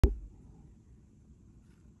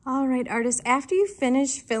All right, artists, after you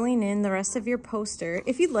finish filling in the rest of your poster,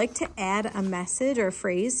 if you'd like to add a message or a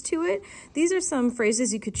phrase to it, these are some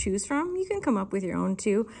phrases you could choose from. You can come up with your own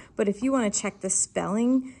too, but if you want to check the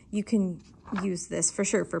spelling, you can use this for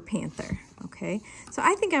sure for panther, okay? So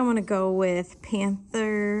I think I want to go with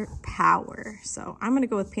panther power. So I'm going to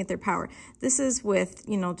go with panther power. This is with,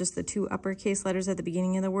 you know, just the 2 uppercase letters at the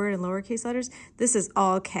beginning of the word and lowercase letters. This is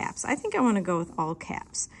all caps. I think I want to go with all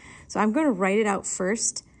caps. So I'm going to write it out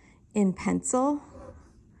first in pencil,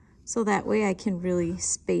 so that way I can really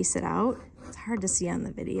space it out. It's hard to see on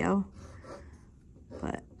the video,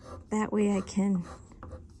 but that way I can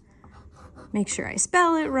make sure I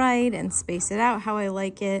spell it right and space it out how I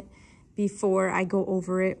like it before I go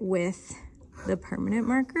over it with the permanent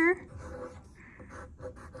marker.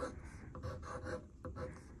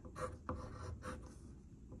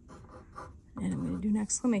 And I'm going to do an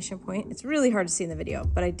exclamation point. It's really hard to see in the video,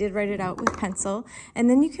 but I did write it out with pencil. And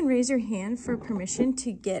then you can raise your hand for permission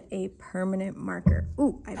to get a permanent marker.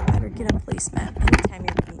 Ooh, I better get a placemat anytime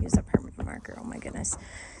you're going to use a permanent marker. Oh my goodness.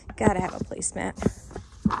 Gotta have a placemat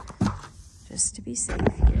just to be safe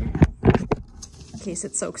here in case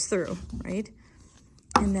it soaks through, right?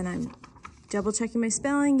 And then I'm double checking my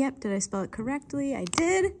spelling. Yep, did I spell it correctly? I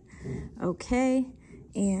did. Okay.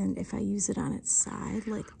 And if I use it on its side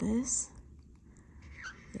like this,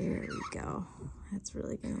 there we go. That's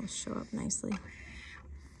really going to show up nicely.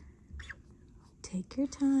 Take your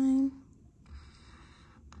time.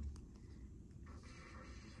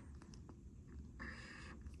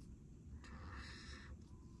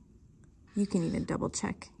 You can even double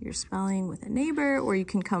check your spelling with a neighbor, or you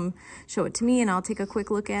can come show it to me and I'll take a quick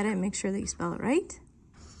look at it and make sure that you spell it right.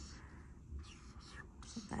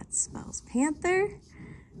 So that spells panther.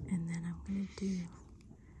 And then I'm going to do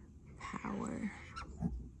power.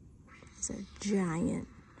 These are giant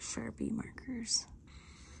Sharpie markers.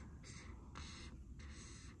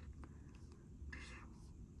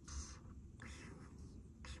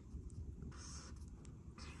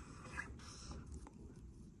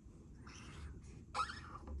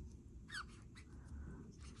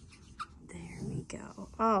 There we go.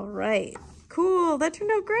 All right. Cool. That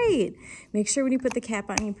turned out great. Make sure when you put the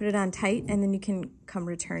cap on, you put it on tight, and then you can come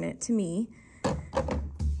return it to me.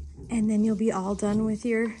 And then you'll be all done with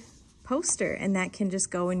your poster, and that can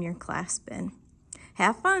just go in your class bin.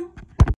 Have fun.